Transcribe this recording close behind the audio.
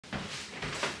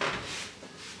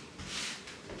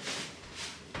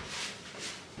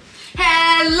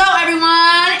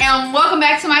welcome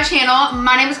back to my channel.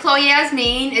 My name is Chloe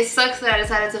Yasmin. It sucks that I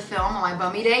decided to film on my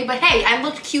bummy day, but hey, I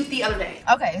looked cute the other day.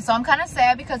 Okay, so I'm kind of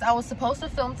sad because I was supposed to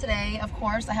film today. Of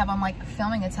course, I have on like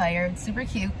filming attire. It's super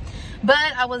cute, but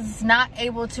I was not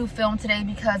able to film today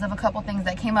because of a couple things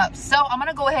that came up. So I'm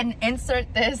gonna go ahead and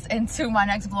insert this into my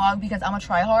next vlog because I'm a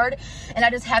try hard and I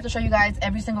just have to show you guys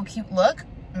every single cute look.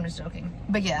 I'm just joking,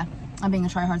 but yeah, I'm being a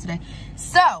try hard today.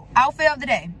 So outfit of the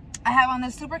day. I have on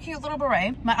this super cute little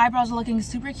beret. My eyebrows are looking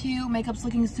super cute. Makeup's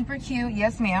looking super cute.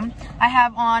 Yes, ma'am. I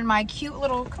have on my cute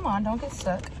little, come on, don't get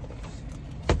stuck.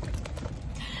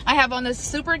 I have on this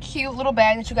super cute little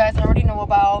bag that you guys already know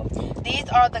about. These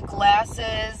are the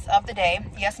glasses of the day.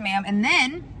 Yes, ma'am. And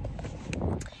then,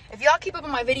 if y'all keep up on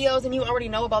my videos and you already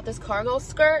know about this cargo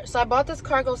skirt. So I bought this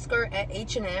cargo skirt at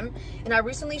H&M. And I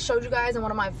recently showed you guys in one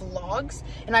of my vlogs.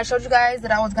 And I showed you guys that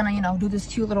I was gonna, you know, do this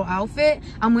cute little outfit.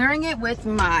 I'm wearing it with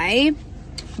my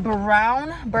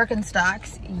brown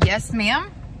Birkenstocks. Yes,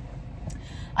 ma'am.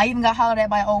 I even got hollered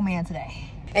at by an old man today.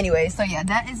 Anyway, so yeah,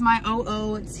 that is my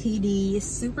OOTD.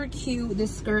 Super cute.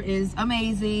 This skirt is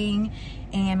amazing.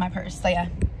 And my purse. So yeah.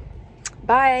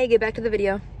 Bye. Get back to the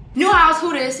video. New house,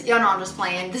 who this? Y'all know I'm just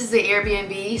playing. This is an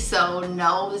Airbnb, so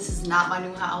no, this is not my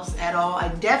new house at all. I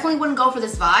definitely wouldn't go for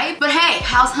this vibe, but hey,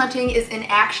 house hunting is in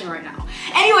action right now.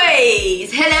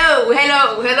 Anyways,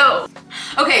 hello.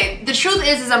 Okay, the truth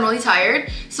is I'm really tired,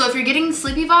 so if you're getting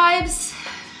sleepy vibes,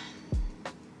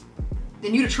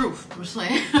 then you the truth. I'm just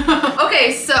playing.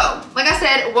 Okay, so, like I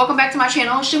said, welcome back to my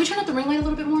channel. Should we turn up the ring light a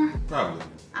little bit more? Probably.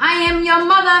 I am your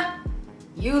mother.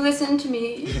 You listen to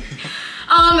me.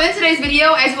 In today's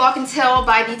video, as you all can tell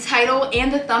by the title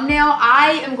and the thumbnail,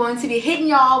 I am going to be hitting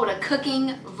y'all with a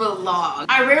cooking vlog.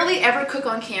 I rarely ever cook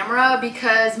on camera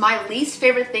because my least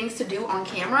favorite things to do on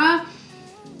camera,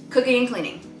 cooking and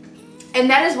cleaning. And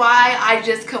that is why I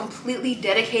just completely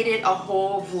dedicated a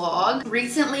whole vlog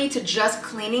recently to just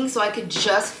cleaning so I could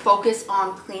just focus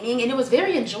on cleaning, and it was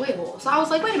very enjoyable. So I was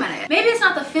like, wait a minute, maybe it's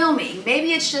not the filming,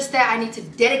 maybe it's just that I need to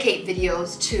dedicate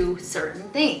videos to certain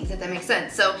things, if that makes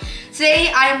sense. So today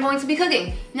I am going to be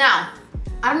cooking. Now,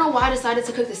 I don't know why I decided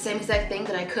to cook the same exact thing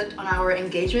that I cooked on our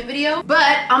engagement video,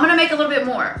 but I'm gonna make a little bit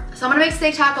more. So I'm gonna make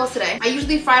steak tacos today. I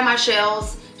usually fry my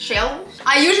shells.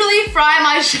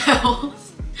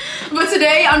 But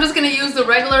today, I'm just gonna use the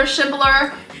regular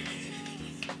shimbler.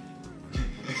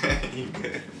 You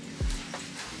good?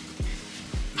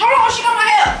 Hold on, she got my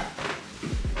hair!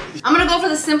 I'm gonna go for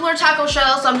the simpler taco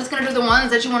shells, so I'm just gonna do the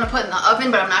ones that you wanna put in the oven,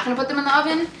 but I'm not gonna put them in the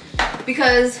oven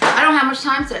because I don't have much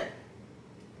time today.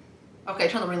 Okay,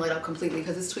 turn the ring light up completely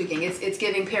because it's tweaking. It's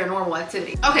giving paranormal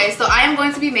activity. Okay, so I am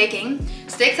going to be making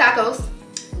steak tacos,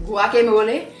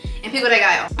 guacamole, and Pico de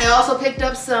Gallo. I also picked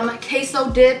up some queso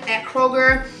dip at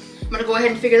Kroger. I'm gonna go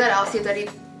ahead and figure that out, see if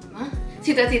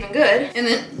that's even good.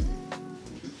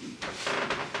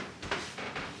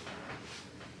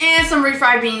 And some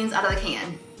refried beans out of the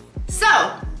can. So,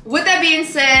 with that being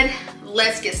said,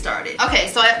 let's get started. Okay,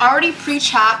 so I already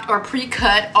pre-chopped or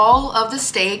pre-cut all of the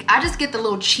steak. I just get the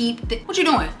little cheap thing. What you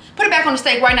doing? Put it back on the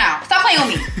steak right now. Stop playing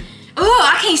with me. Ugh,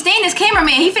 I can't stand this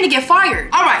cameraman. He finna get fired.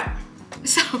 All right,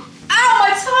 so. Ow,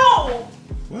 my toe!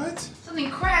 What? Something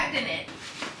cracked in it.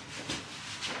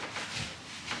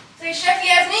 Say Chef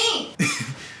Yasmin.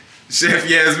 Chef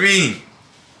Yasmin.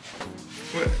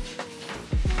 What?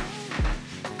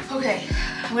 Okay,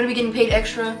 I'm gonna be getting paid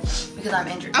extra because I'm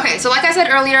injured. Okay, so like I said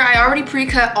earlier, I already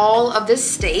pre-cut all of this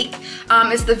steak.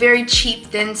 It's the very cheap,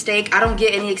 thin steak. I don't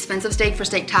get any expensive steak for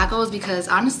steak tacos because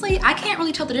honestly, I can't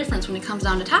really tell the difference when it comes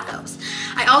down to tacos.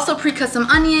 I also pre-cut some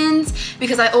onions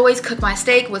because I always cook my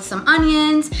steak with some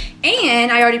onions.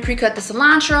 And I already pre-cut the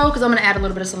cilantro because I'm gonna add a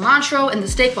little bit of cilantro in the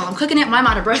steak while I'm cooking it. I'm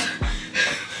out of breath.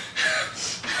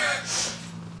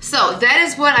 So that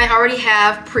is what I already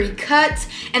have pre-cut.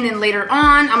 And then later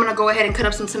on, I'm gonna go ahead and cut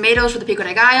up some tomatoes for the Pico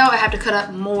de Gallo. I have to cut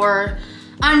up more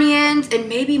onions and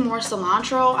maybe more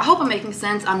cilantro. I hope I'm making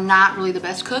sense. I'm not really the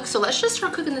best cook, so let's just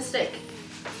start cooking the steak.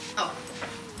 Oh,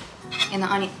 and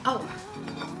the onion, oh.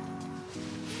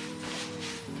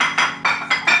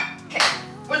 Okay,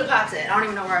 where the pots at? I don't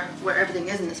even know where everything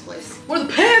is in this place. Where are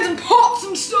the pans and pots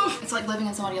and stuff? It's like living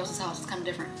in somebody else's house. It's kind of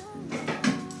different.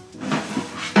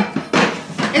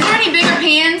 Is there any bigger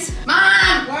pans?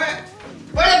 Mom! What?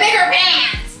 Where are the bigger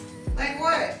pans? Like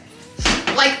what?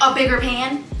 Like a bigger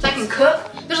pan so I can cook?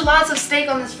 There's lots of steak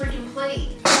on this freaking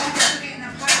plate. I want to cook it in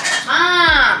a pot.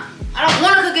 Mom! I don't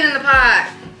want to cook it in the pot.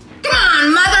 Come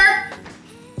on, mother!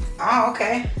 Oh,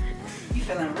 okay. You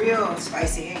feeling real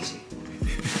spicy, ain't you?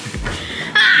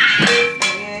 Ah.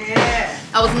 Yeah.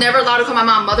 I was never allowed to call my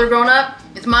mom mother growing up.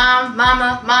 It's mom,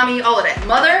 mama, mommy, all of that.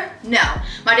 Mother? No.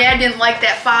 My dad didn't like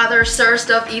that father, sir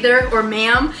stuff either, or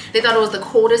ma'am. They thought it was the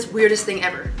coldest, weirdest thing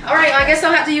ever. All right, I guess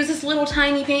I'll have to use this little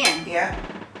tiny pan. Yeah.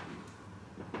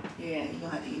 Yeah, you're gonna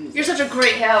have to use You're such a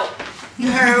great help.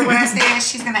 You heard what I said?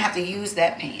 She's gonna have to use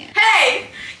that pan. Hey,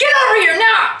 get over here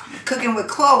now. Cooking with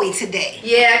Chloe today.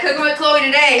 Yeah, cooking with Chloe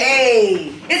today.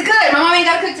 Hey. It's good. My mom ain't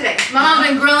gotta cook today. My mom's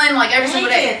been grilling like every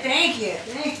single day. Thank you.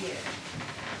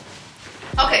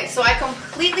 Okay, so I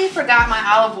completely forgot my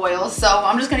olive oil, so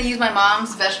I'm just gonna use my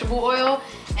mom's vegetable oil,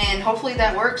 and hopefully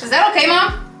that works. Is that okay,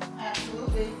 Mom?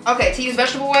 Absolutely. Okay, to use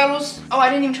vegetable oils. Oh, I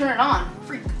didn't even turn it on.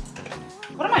 Freak.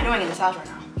 What am I doing in this house right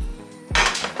now?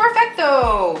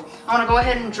 Perfecto. I wanna go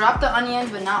ahead and drop the onions,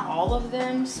 but not all of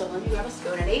them, so let me grab a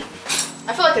spoon and eat.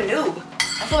 I feel like a noob.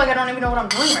 I feel like I don't even know what I'm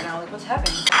doing right now. Like, what's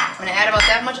happening? I'm gonna add about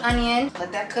that much onion.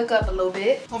 Let that cook up a little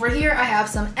bit. Over here, I have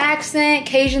some accent,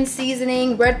 Cajun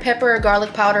seasoning, red pepper,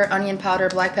 garlic powder, onion powder,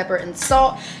 black pepper, and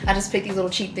salt. I just picked these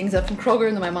little cheap things up from Kroger,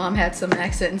 and then my mom had some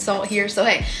accent and salt here. So,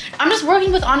 hey, I'm just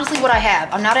working with, honestly, what I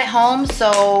have. I'm not at home,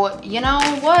 so you know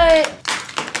what?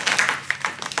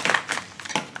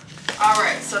 All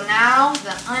right, so now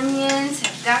the onions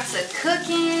have got to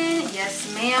cooking.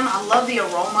 Yes, ma'am. I love the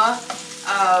aroma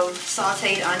of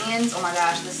sauteed onions. Oh my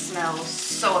gosh, this smells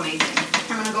so amazing.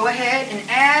 I'm gonna go ahead and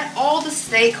add all the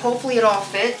steak. Hopefully it all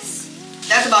fits.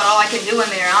 That's about all I can do in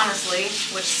there, honestly,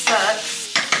 which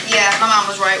sucks. Yeah, my mom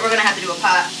was right. We're gonna have to do a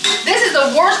pot. This is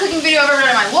the worst cooking video I've ever done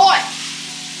in my life.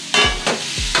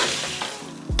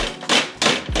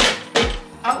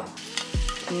 Oh,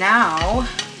 now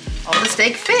all the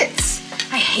steak fits.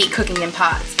 I hate cooking in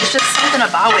pots. It's just something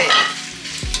about it.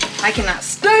 I cannot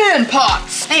stand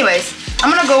pots. Anyways, I'm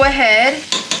gonna go ahead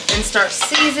and start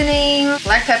seasoning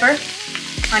black pepper,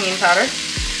 onion powder,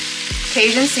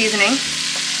 Cajun seasoning,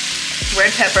 red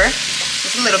pepper,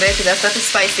 just a little bit because that stuff is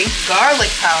spicy,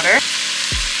 garlic powder.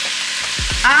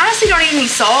 I honestly don't need any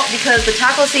salt because the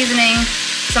taco seasoning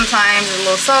sometimes is a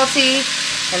little salty,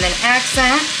 and then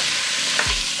accent.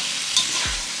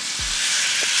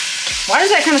 Why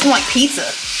does that kind of smell like pizza?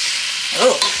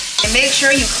 Ugh. And make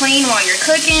sure you clean while you're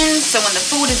cooking, so when the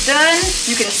food is done,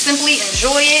 you can simply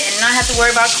enjoy it and not have to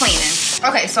worry about cleaning.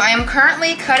 Okay, so I am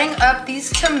currently cutting up these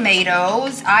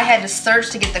tomatoes. I had to search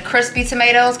to get the crispy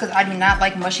tomatoes because I do not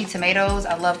like mushy tomatoes.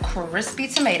 I love crispy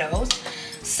tomatoes.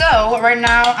 So right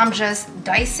now I'm just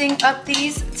dicing up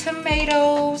these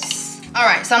tomatoes. All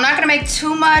right, so I'm not gonna make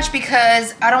too much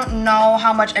because I don't know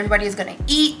how much everybody is gonna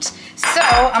eat. So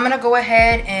I'm gonna go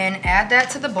ahead and add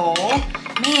that to the bowl.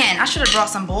 Man, I should have brought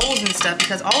some bowls and stuff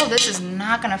because all of this is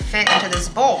not gonna fit into this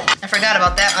bowl. I forgot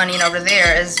about that onion over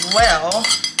there as well.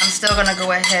 I'm still gonna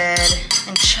go ahead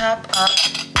and chop up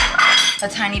a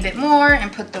tiny bit more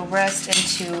and put the rest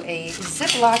into a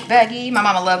Ziploc baggie. My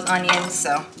mama loves onions,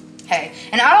 so hey.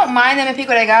 And I don't mind them in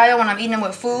Pico de Gallo when I'm eating them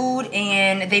with food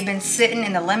and they've been sitting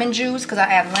in the lemon juice because I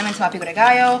add lemon to my Pico de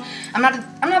Gallo. I'm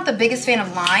not the biggest fan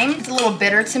of lime. It's a little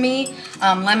bitter to me.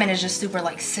 Lemon is just super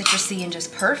like citrusy and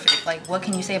just perfect. Like, what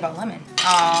can you say about lemon?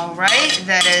 All right,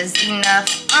 that is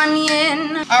enough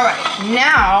onion. All right,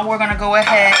 now we're gonna go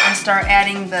ahead and start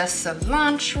adding the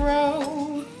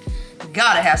cilantro.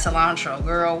 Gotta have cilantro,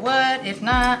 girl. What if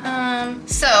not?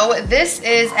 So this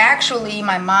is actually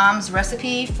my mom's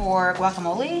recipe for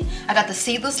guacamole. I got the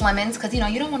seedless lemons because you know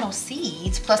you don't want no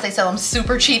seeds. Plus they sell them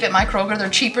super cheap at my Kroger. They're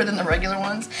cheaper than the regular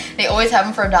ones. They always have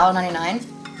them for $1.99.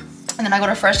 And then I go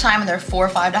to Fresh Time and they're $4 or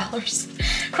 $5.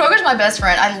 Kroger's my best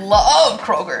friend. I love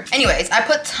Kroger. Anyways, I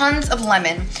put tons of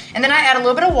lemon and then I add a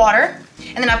little bit of water.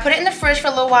 And then I put it in the fridge for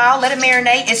a little while, let it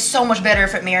marinate. It's so much better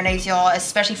if it marinates, y'all,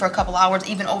 especially for a couple hours,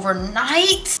 even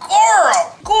overnight.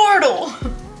 Girl, Gordle.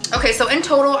 Okay, so in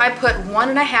total, I put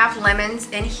 1.5 lemons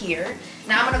in here.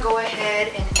 Now I'm gonna go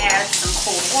ahead and add some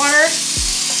cold water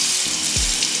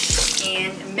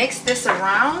and mix this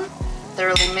around.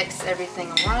 Thoroughly mix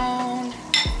everything around.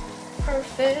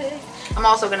 Perfect. I'm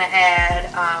also gonna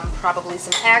add probably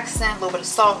some accent, a little bit of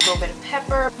salt, a little bit of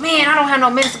pepper. Man, I don't have no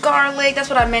minced garlic. That's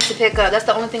what I meant to pick up. That's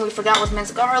the only thing we forgot was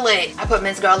minced garlic. I put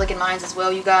minced garlic in mine as well,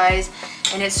 you guys.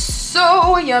 And it's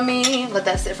so yummy. Let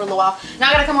that sit for a little while. Now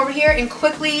I gotta come over here and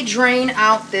quickly drain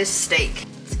out this steak.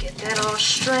 Let's get that all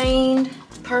strained.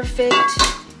 Perfect.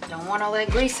 Don't want all that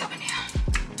grease up in here.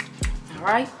 All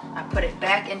right, I put it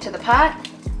back into the pot.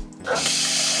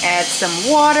 Add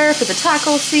some water for the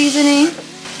taco seasoning.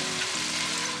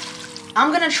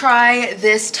 I'm gonna try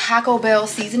this Taco Bell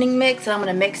seasoning mix, and I'm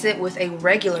gonna mix it with a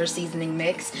regular seasoning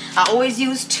mix. I always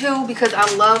use 2 because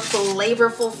I love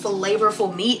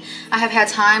flavorful meat. I have had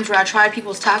times where I tried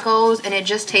people's tacos and it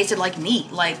just tasted like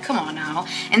meat. Like, come on now.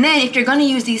 And then if you're gonna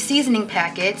use these seasoning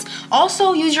packets,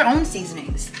 also use your own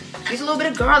seasonings. Use a little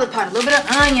bit of garlic powder, a little bit of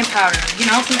onion powder, you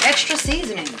know, some extra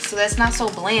seasonings so that's not so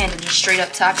bland and just straight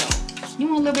up taco. You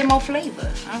want a little bit more flavor,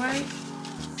 all right?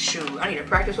 Shoot, I need to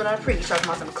practice what I preach. Talking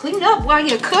about something. Clean up while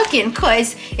you're cooking,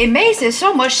 because it makes it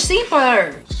so much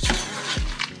simpler.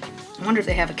 I wonder if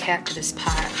they have a cap to this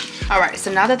pot. All right,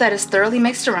 so now that that is thoroughly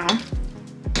mixed around,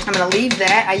 I'm gonna leave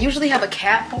that. I usually have a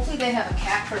cap. Hopefully they have a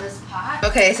cap for this pot.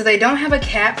 Okay, so they don't have a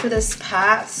cap for this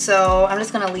pot, so I'm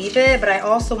just gonna leave it, but I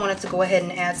also wanted to go ahead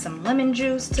and add some lemon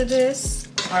juice to this.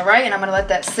 All right, and I'm gonna let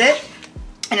that sit.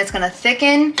 And it's gonna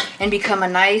thicken and become a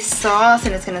nice sauce,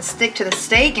 and it's gonna stick to the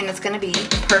steak, and it's gonna be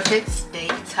perfect steak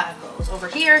tacos. Over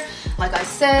here, like I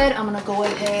said, I'm gonna go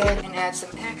ahead and add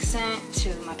some accent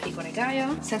to my Pico de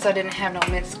Gallo. Since I didn't have no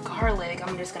minced garlic,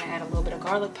 I'm just gonna add a little bit of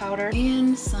garlic powder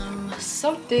and some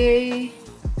saute.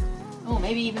 Oh,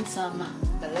 maybe even some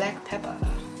black pepper.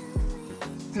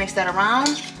 Mix that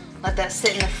around, let that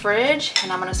sit in the fridge,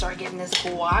 and I'm gonna start getting this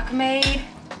guac made.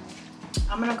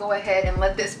 I'm gonna go ahead and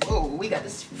let this, oh, we got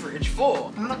this fridge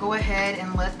full. I'm gonna go ahead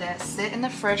and let that sit in the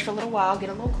fridge for a little while, get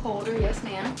a little colder, yes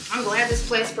ma'am. I'm glad this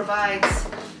place provides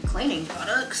cleaning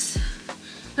products.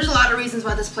 There's a lot of reasons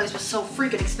why this place was so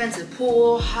freaking expensive.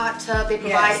 Pool, hot tub, they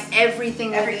provide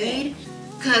everything we need.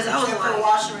 Cause I was like, a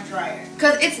washer and dryer.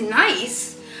 Cause it's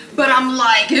nice, but I'm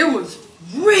like, it was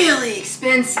really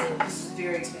expensive. This is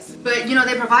very expensive. But you know,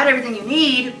 they provide everything you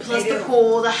need, plus the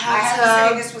pool, the hot tub. I have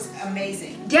to say, this was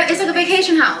amazing. Yeah, it's like a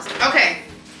vacation house. Okay,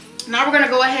 now we're gonna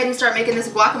go ahead and start making this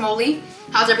guacamole.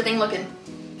 How's everything looking?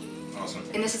 Awesome.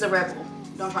 And this is a Red Bull.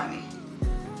 Don't try me.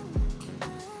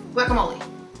 Guacamole.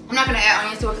 I'm not gonna add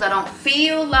onions to it because I don't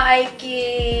feel like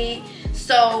it.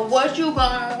 So what you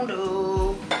gonna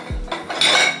do?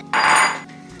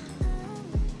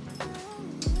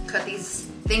 Cut these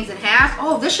things in half.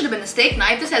 Oh, this should have been a steak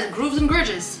knife. This has grooves and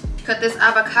ridges. Cut this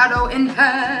avocado in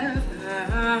half.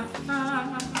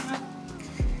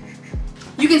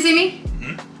 You can see me?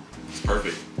 Mm-hmm. It's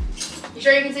perfect. You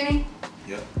sure you can see me?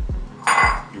 Yep.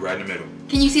 You're right in the middle.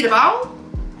 Can you see the bowl?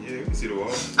 Yeah, you can see the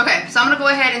wall. Okay, so I'm gonna go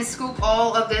ahead and scoop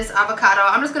all of this avocado.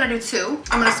 I'm just gonna do 2.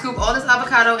 I'm gonna scoop all this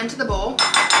avocado into the bowl.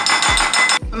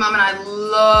 My mom and I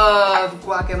love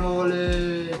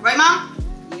guacamole. Right, Mom?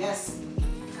 Yes.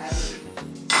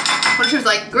 But she was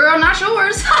like, girl, not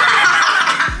yours.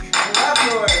 I love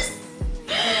yours.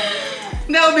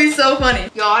 That would be so funny.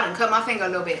 Y'all, I done cut my finger a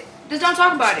little bit. Just don't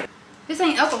talk about it. This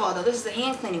ain't alcohol though. This is a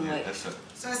hand cleaning wipe. So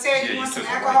Sarah, you want some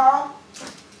took the alcohol?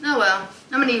 Oh well,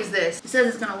 I'm gonna use this. It says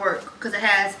it's gonna work because it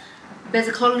has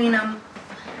benzoyl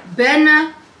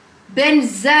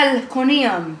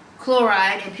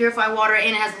chloride and purified water,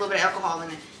 and it has a little bit of alcohol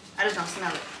in it. I just don't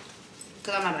smell it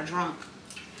because I'm not a drunk.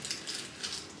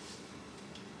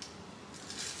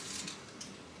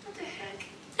 What the heck?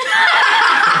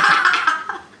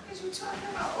 What are you talking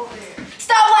about over there?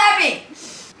 Stop laughing!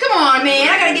 Come on, man.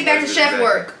 I gotta get back to chef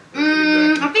work.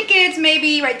 I think it's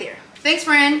maybe right there. Thanks,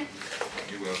 friend.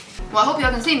 You're welcome. Well, I hope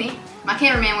y'all can see me. My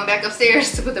cameraman went back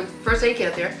upstairs to put the first aid kit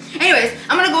up there. Anyways,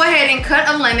 I'm gonna go ahead and cut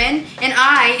a lemon, and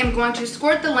I am going to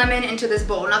squirt the lemon into this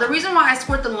bowl. Now, the reason why I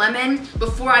squirt the lemon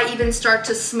before I even start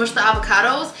to smush the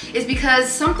avocados is because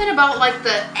something about like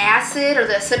the acid or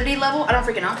the acidity level, I don't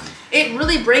freaking know, it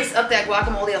really breaks up that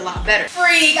guacamole a lot better.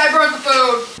 Freak, I burnt the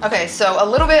food. Okay, so a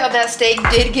little bit of that steak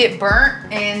did get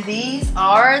burnt, and these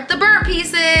are the burnt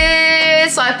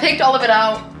pieces. So I picked all of it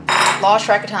out. Lost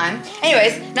track of time.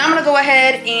 Anyways, now I'm gonna go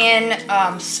ahead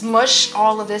and smush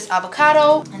all of this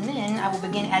avocado, and then I will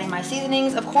begin adding my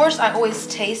seasonings. Of course, I always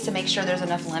taste to make sure there's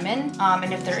enough lemon,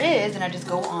 and if there is, then I just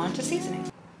go on to seasoning.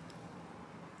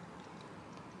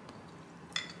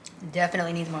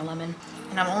 Definitely needs more lemon,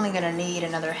 and I'm only gonna need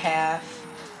another half,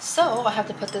 so I have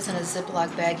to put this in a Ziploc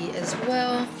baggie as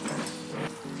well.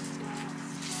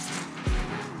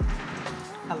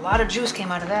 A lot of juice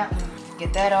came out of that one.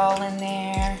 Get that all in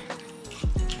there.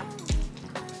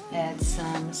 Add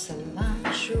some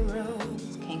cilantro.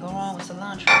 Can't go wrong with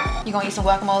cilantro. You gonna eat some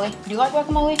guacamole? Do you like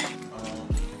guacamole? I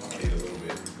eat a little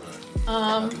bit, but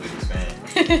I'm not the biggest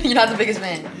fan. You're not the biggest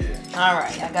fan? Yeah. All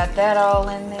right, I got that all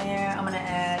in there. I'm gonna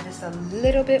add just a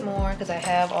little bit more because I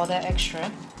have all that extra.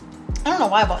 I don't know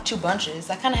why I bought 2 bunches.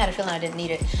 I kind of had a feeling I didn't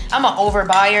need it. I'm an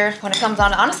overbuyer when it comes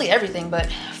on to honestly everything,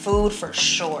 but food for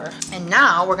sure. And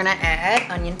now we're gonna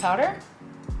add onion powder,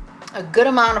 a good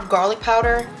amount of garlic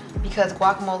powder because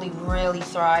guacamole really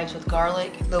thrives with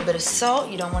garlic. A little bit of salt,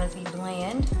 you don't want it to be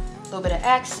bland. little bit of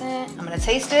accent. I'm gonna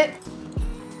taste it.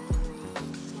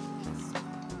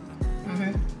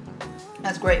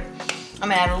 That's great. I'm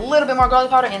gonna add a little bit more garlic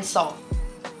powder and salt.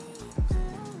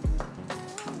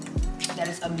 That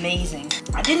is amazing.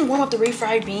 I didn't warm up the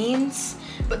refried beans,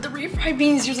 but the refried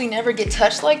beans usually never get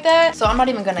touched like that. So I'm not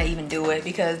even gonna even do it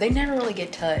because they never really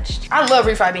get touched. I love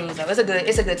refried beans though.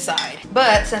 It's a good side.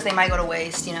 But since they might go to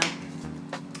waste, you know,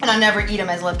 and I never eat them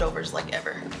as leftovers like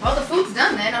ever. Well, the food's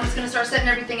done then. I'm just gonna start setting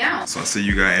everything out. So I see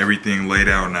you got everything laid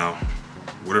out now.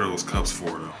 What are those cups for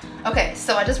though? Okay,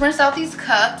 so I just rinsed out these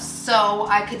cups so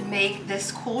I could make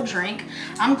this cool drink.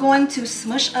 I'm going to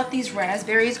smush up these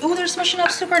raspberries. Ooh, they're smushing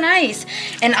up super nice.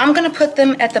 And I'm gonna put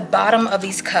them at the bottom of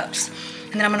these cups.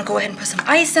 And then I'm gonna go ahead and put some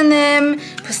ice in them,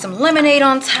 put some lemonade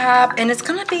on top, and it's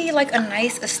gonna be like a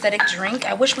nice aesthetic drink.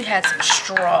 I wish we had some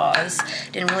straws.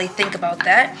 Didn't really think about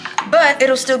that, but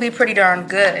it'll still be pretty darn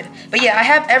good. But yeah, I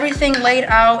have everything laid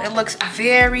out. It looks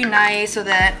very nice so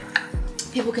that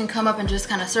people can come up and just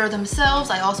kind of serve themselves.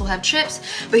 I also have chips,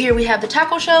 but here we have the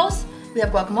taco shells, we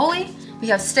have guacamole, we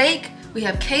have steak, we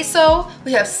have queso,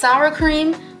 we have sour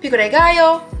cream, pico de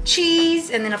gallo,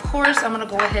 cheese, and then of course I'm gonna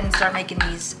go ahead and start making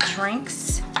these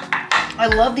drinks. I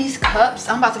love these cups.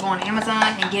 I'm about to go on Amazon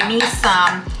and get me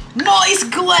some nice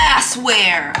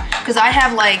glassware because I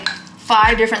have like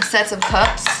 5 different sets of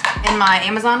cups in my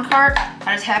Amazon cart.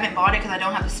 I just haven't bought it because I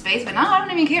don't have the space, but now I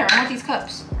don't even care. I want these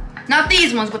cups. Not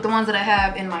these ones, but the ones that I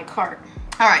have in my cart.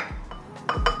 All right.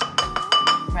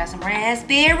 Grab some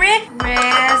raspberry.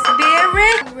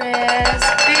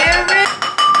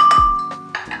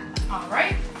 All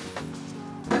right.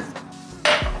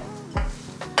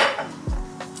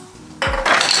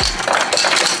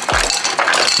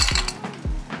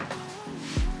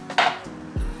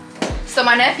 So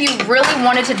my nephew really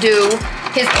wanted to do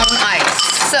his own ice.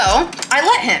 So I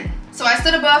let him. So I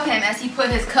stood above him as he put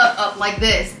his cup up like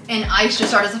this, and ice just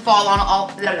started to fall on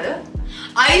all.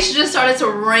 Ice just started to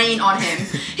rain on him.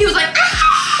 He was like,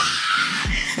 ah!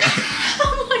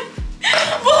 I'm like,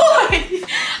 boy,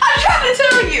 I'm trying to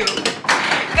tell you.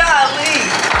 Golly.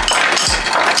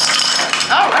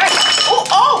 All right.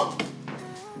 Oh.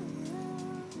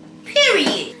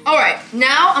 Period. All right,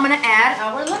 now I'm gonna add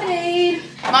our lemonade.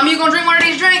 Mom, you gonna drink one of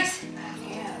these drinks?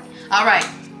 Yeah. All right,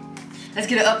 let's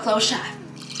get an up close shot.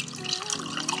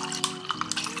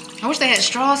 I wish they had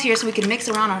straws here so we could mix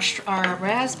around our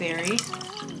raspberries.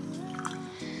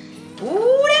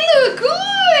 Ooh, they look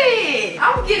good.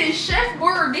 I'm getting chef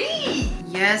worthy.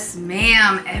 Yes,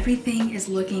 ma'am. Everything is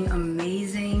looking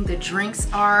amazing. The drinks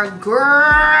are,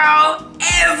 girl,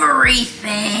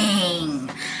 everything.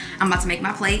 I'm about to make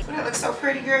my plate. That looks so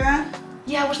pretty, girl.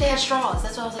 Yeah, I wish they had straws.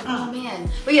 That's why I was like, oh man.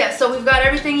 But yeah, so we've got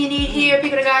everything you need here.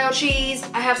 Pico de gallo cheese.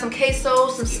 I have some queso,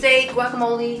 some steak,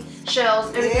 guacamole, shells,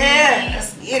 everything Yeah, you need.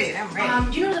 let's get it. I'm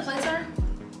ready. Do you know where the plates are?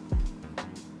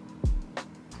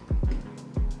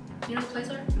 You know where the plates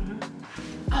are?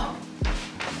 Oh.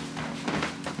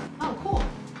 Oh, cool.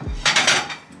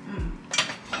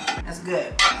 That's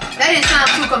good. That didn't sound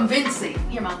too convincing.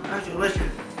 Here, Mom. That's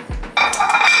delicious.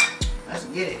 Let's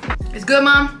get it. It's good,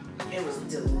 Mom? It was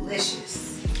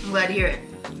delicious. I'm glad to hear it.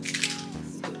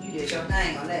 You did your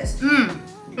thing on this.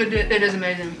 It is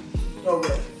amazing. So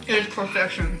good. It is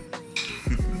perfection.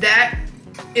 That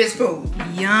is food.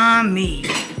 Yummy.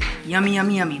 Yummy,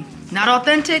 yummy, yummy. Not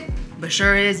authentic, but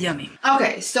sure is yummy.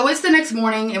 Okay, so it's the next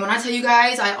morning, and when I tell you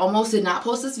guys, I almost did not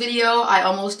post this video. I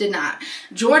almost did not.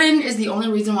 Jordan is the only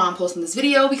reason why I'm posting this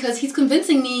video because he's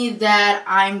convincing me that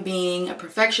I'm being a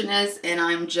perfectionist and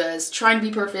I'm just trying to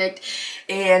be perfect.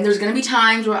 And there's gonna be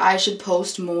times where I should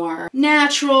post more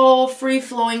natural,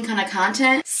 free-flowing kind of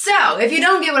content. So if you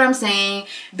don't get what I'm saying,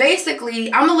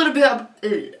 basically I'm a little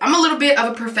bit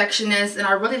of a perfectionist, and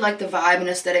I really like the vibe and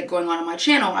aesthetic going on my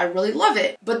channel. I really love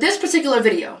it. But this particular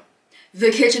video,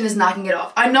 the kitchen is knocking it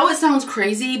off. I know it sounds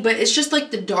crazy, but it's just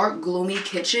like the dark, gloomy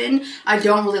kitchen. I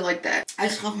don't really like that. I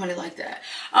just don't really like that.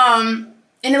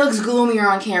 And it looks gloomier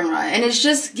on camera, and it's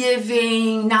just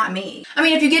giving not me. I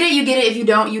mean, if you get it, you get it. If you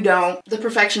don't, you don't. The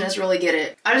perfectionists really get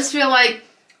it. I just feel like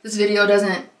this video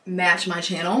doesn't match my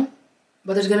channel,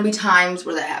 but there's gonna be times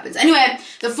where that happens. Anyway,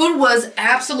 the food was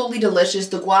absolutely delicious.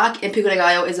 The guac and pico de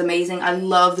gallo is amazing. I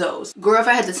love those. Girl, if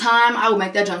I had the time, I would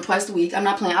make that junk twice a week. I'm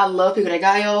not playing. I love pico de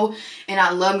gallo, and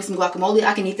I love me some guacamole.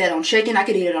 I can eat that on chicken. I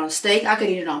could eat it on steak. I could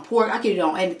eat it on pork. I could eat it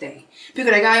on anything. Pico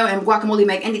de gallo and guacamole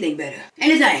make anything better.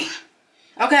 Anything.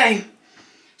 Okay.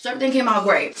 So everything came out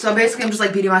great. So basically I'm just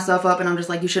like beating myself up, and I'm just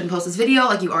like, you shouldn't post this video.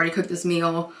 Like, you already cooked this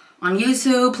meal. on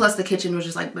YouTube, plus the kitchen was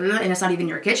just like blah, and it's not even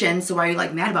your kitchen, so why are you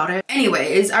like mad about it?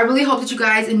 Anyways, I really hope that you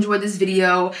guys enjoyed this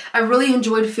video. I really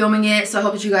enjoyed filming it, so I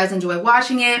hope that you guys enjoy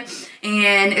watching it.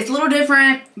 And it's a little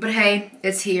different, but hey,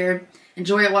 it's here.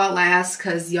 Enjoy it while it lasts,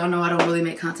 because y'all know I don't really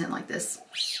make content like this.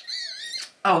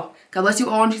 Oh, God bless you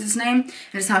all in Jesus' name, and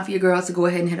it's time for your girls to go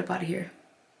ahead and head up out of here.